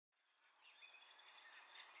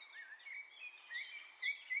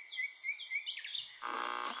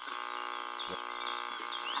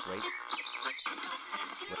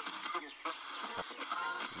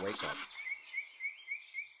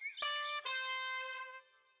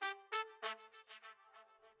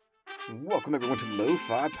Welcome everyone to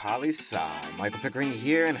Lo-Fi Poli-Sci. Michael Pickering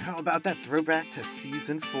here, and how about that throwback to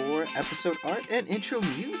Season 4, episode art and intro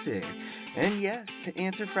music? And yes, to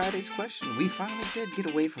answer Friday's question, we finally did get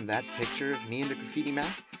away from that picture of me and the graffiti map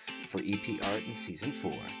for EP art in Season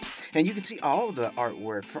 4. And you can see all the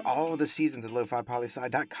artwork for all the seasons at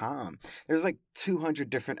LoFiPoliSci.com. There's like 200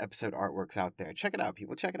 different episode artworks out there. Check it out,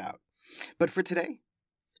 people, check it out. But for today,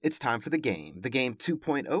 it's time for the game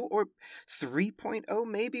 2.0 or 3.0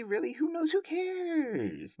 maybe, really, who knows, who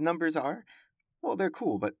cares? Numbers are, well, they're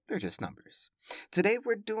cool, but they're just numbers. Today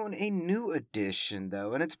we're doing a new edition,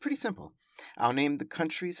 though, and it's pretty simple. I'll name the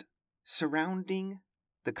countries surrounding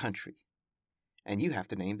the country, and you have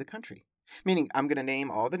to name the country. Meaning, I'm going to name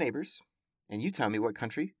all the neighbors, and you tell me what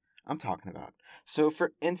country I'm talking about. So,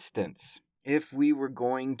 for instance, if we were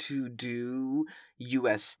going to do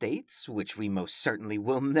U.S. states, which we most certainly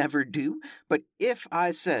will never do, but if I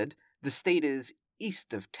said the state is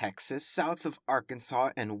east of Texas, south of Arkansas,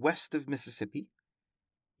 and west of Mississippi,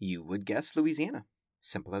 you would guess Louisiana.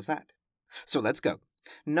 Simple as that. So let's go.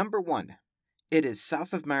 Number 1, it is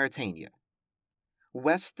south of Mauritania,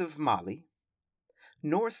 west of Mali,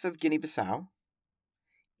 north of Guinea-Bissau,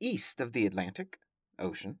 east of the Atlantic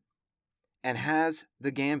Ocean, and has the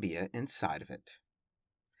Gambia inside of it.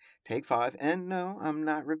 Take 5, and no, I'm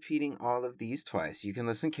not repeating all of these twice. You can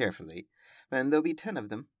listen carefully, and there'll be 10 of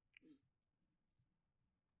them.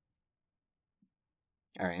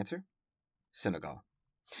 Our answer? Senegal.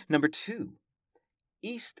 Number 2,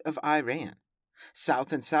 east of Iran,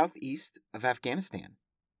 south and southeast of Afghanistan,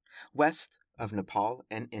 west of Nepal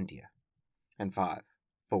and India. And 5,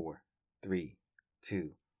 4, 3,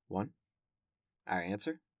 2, 1. Our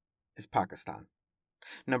answer is Pakistan.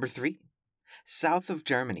 Number 3, south of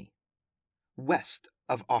Germany, west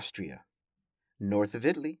of Austria, north of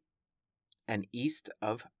Italy, and east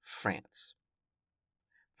of France.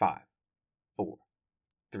 5, 4,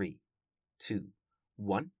 3, 2,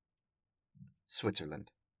 1.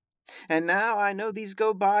 Switzerland. And now I know these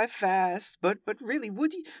go by fast, but really,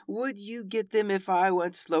 would you get them if I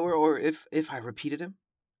went slower or if I repeated them?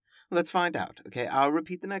 Let's find out, okay? I'll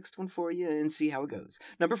repeat the next one for you and see how it goes.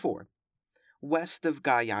 Number 4, west of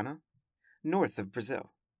Guyana, north of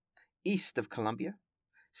Brazil, east of Colombia,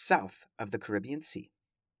 south of the Caribbean Sea.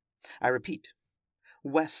 I repeat,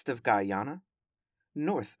 west of Guyana,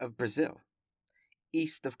 north of Brazil,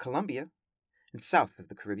 east of Colombia, and south of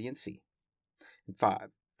the Caribbean Sea. And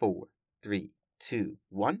 5, 4, 3, 2,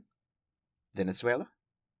 1. Venezuela.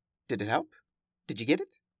 Did it help? Did you get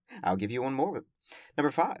it? I'll give you one more.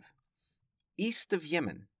 Number 5, east of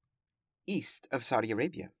Yemen, east of Saudi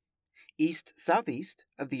Arabia, east-southeast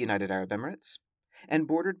of the United Arab Emirates, and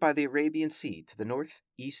bordered by the Arabian Sea to the north,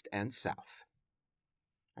 east, and south.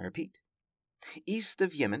 I repeat, east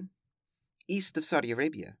of Yemen, east of Saudi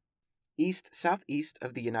Arabia, east-southeast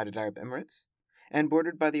of the United Arab Emirates, and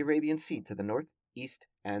bordered by the Arabian Sea to the north, east,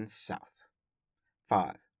 and south.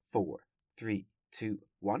 5, 4, 3, 2,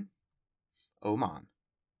 1. Oman.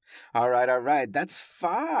 All right, that's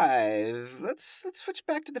 5. Let's switch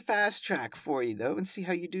back to the fast track for you, though, and see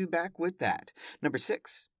how you do back with that. Number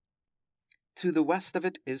 6. To the west of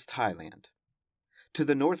it is Thailand. To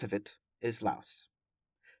the north of it is Laos.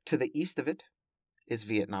 To the east of it is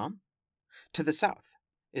Vietnam. To the south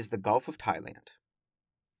is the Gulf of Thailand.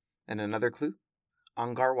 And another clue,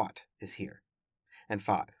 Angkor Wat is here. And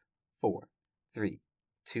 5, 4, 3,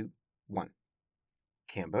 2, 1.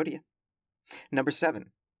 Cambodia. Number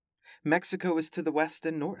 7. Mexico is to the west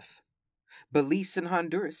and north. Belize and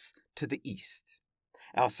Honduras to the east.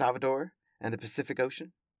 El Salvador and the Pacific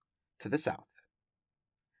Ocean to the south.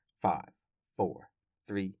 5, 4,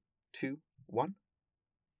 3, 2, 1.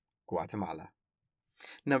 Guatemala.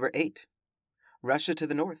 Number 8. Russia to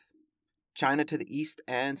the north. China to the east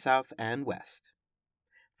and south and west.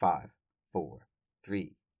 5, 4,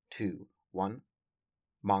 3, 2, 1.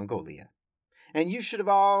 Mongolia. And you should have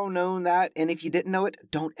all known that, and if you didn't know it,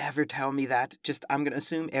 don't ever tell me that. Just, I'm going to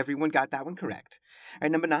assume everyone got that one correct. All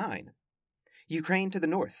right, number 9. Ukraine to the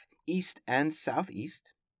north, east, and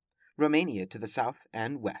southeast. Romania to the south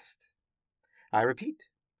and west. I repeat,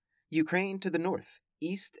 Ukraine to the north,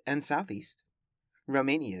 east, and southeast.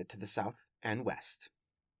 Romania to the south and west.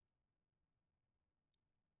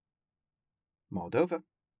 Moldova.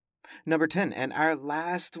 Number 10, and our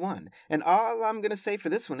last one. And all I'm going to say for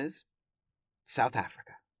this one is South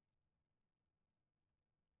Africa.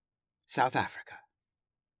 South Africa.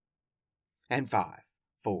 And 5,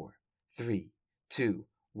 4, 3, 2,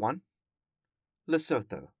 1.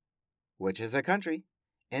 Lesotho, which is a country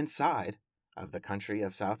inside of the country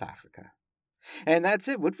of South Africa. And that's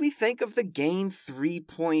it. What do we think of the game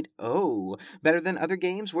 3.0? Better than other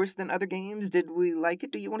games? Worse than other games? Did we like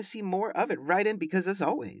it? Do you want to see more of it? Write in, because as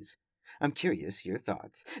always, I'm curious your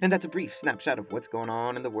thoughts. And that's a brief snapshot of what's going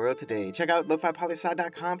on in the world today. Check out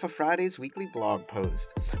LoFiPoliSci.com for Friday's weekly blog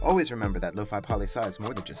post. Always remember that Lo-Fi Poli-Sci is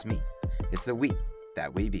more than just me. It's the we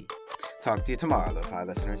that we be. Talk to you tomorrow, Lo-Fi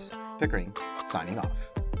listeners. Pickering, signing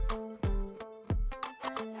off.